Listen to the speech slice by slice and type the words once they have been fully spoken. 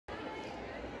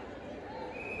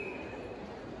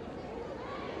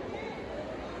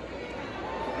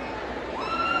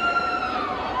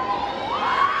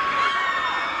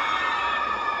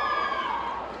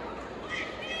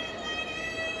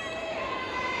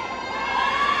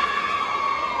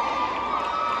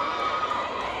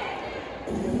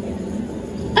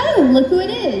look who it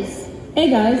is. Hey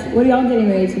guys, what are y'all getting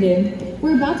ready to do?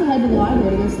 We're about to head to the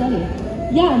library to go study.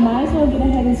 Yeah, might as well get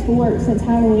ahead in schoolwork since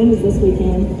Halloween is this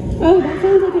weekend. Oh, that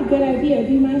sounds like a good idea.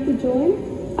 Do you mind if we join?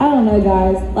 I don't know,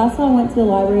 guys. Last time I went to the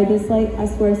library this late, I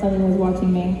swear something was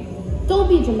watching me. Don't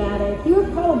be dramatic. You were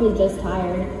probably just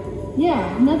tired.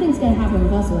 Yeah, nothing's gonna happen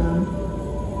with us around.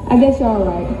 I guess you're all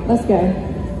right. Let's go.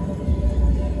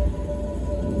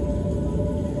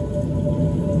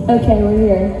 Okay, we're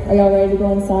here. Are y'all ready to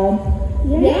go inside?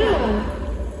 Yeah.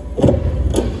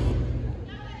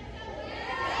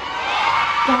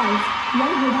 Guys,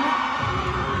 y'all hear that?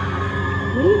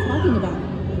 What are you talking about?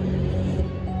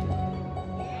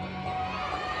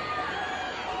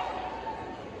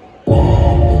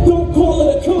 Don't call it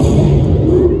a comeback.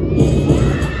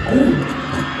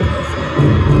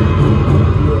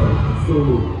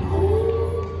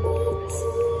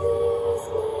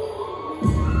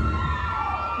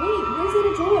 Wait, where's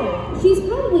Ada Joy? She's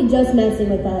probably just messing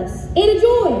with us. Ada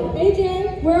Joy!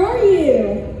 AJ, where are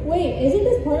you? Wait, isn't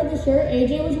this part of the shirt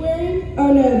AJ was wearing?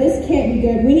 Oh no, this can't be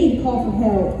good. We need to call for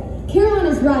help. Caroline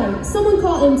is right. Someone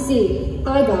call MC.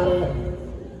 I got it.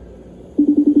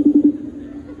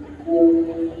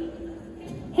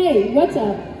 Hey, what's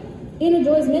up? Ada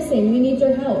Joy's missing. We need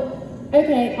your help.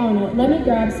 Okay, Anna, let me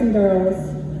grab some girls.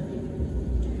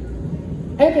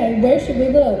 Okay, where should we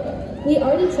look? We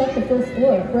already checked the first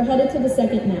floor. We're headed to the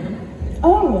second now.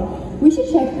 Oh, we should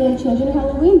check the Children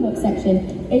Halloween book section.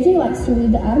 AJ likes to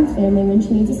read The Addams Family when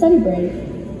she needs a study break.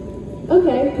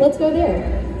 Okay, let's go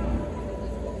there.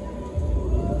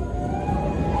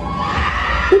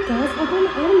 Look guys, I found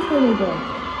the Addams Family book.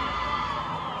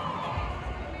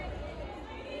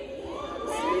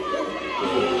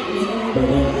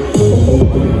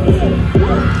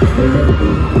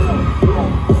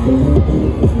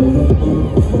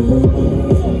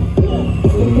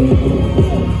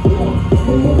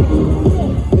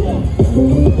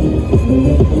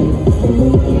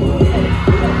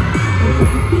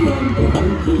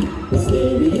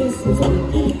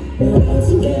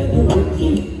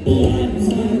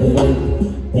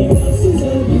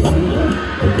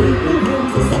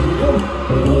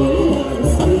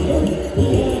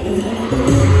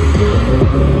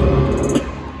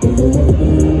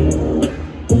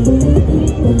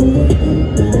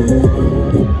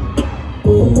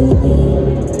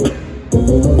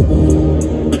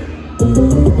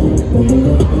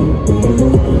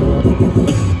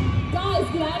 Guys,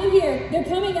 get out of here. They're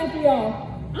coming after y'all.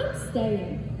 I'm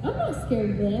staying. I'm not scared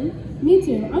of them. Me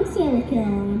too. I'm staying with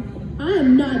Caroline. I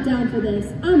am not down for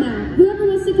this. I'm out. Whoever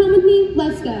wants to come with me,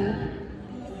 let's go.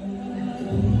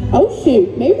 Oh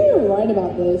shoot, maybe we were right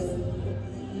about this.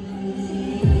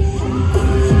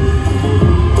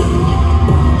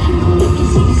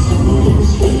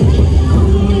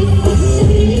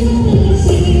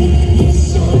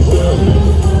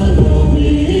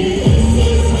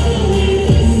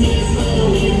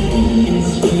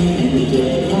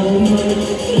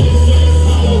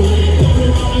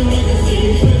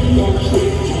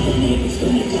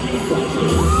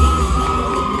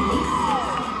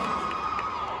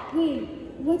 Wait,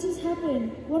 what just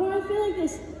happened? Why do I feel like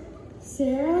this?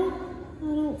 Sarah? I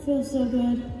don't feel so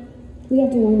good. We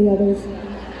have to warn the others.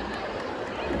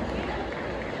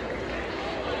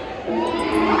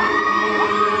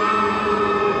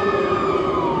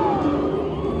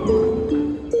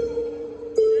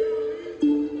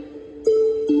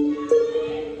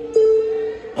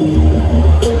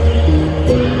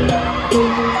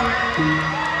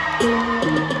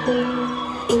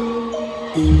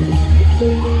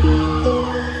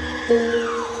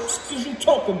 What is you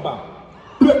talking about?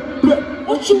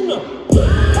 What you know?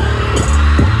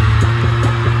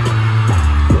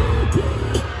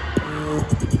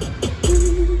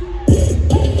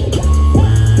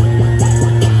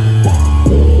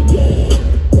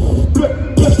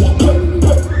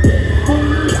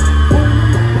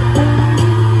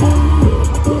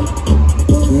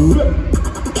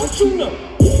 What you know?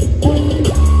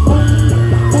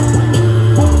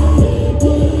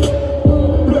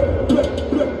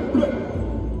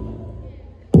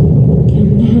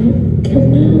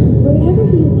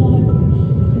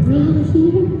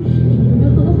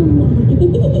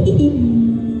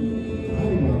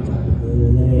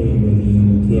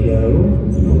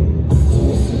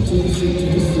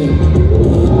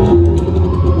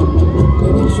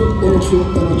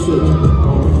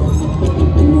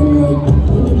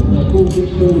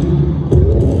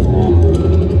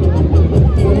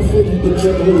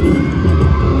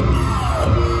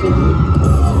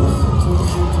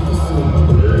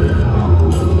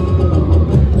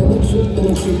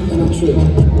 And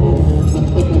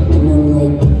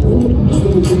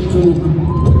I'm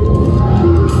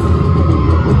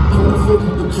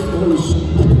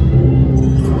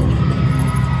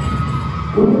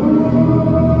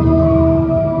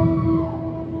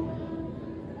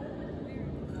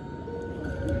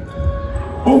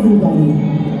Everybody,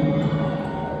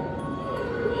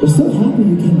 we're so happy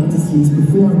you came out to see us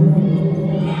perform.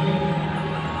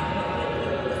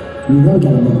 We really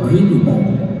got a little creepy, but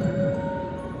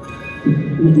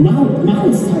now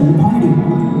it's time to party.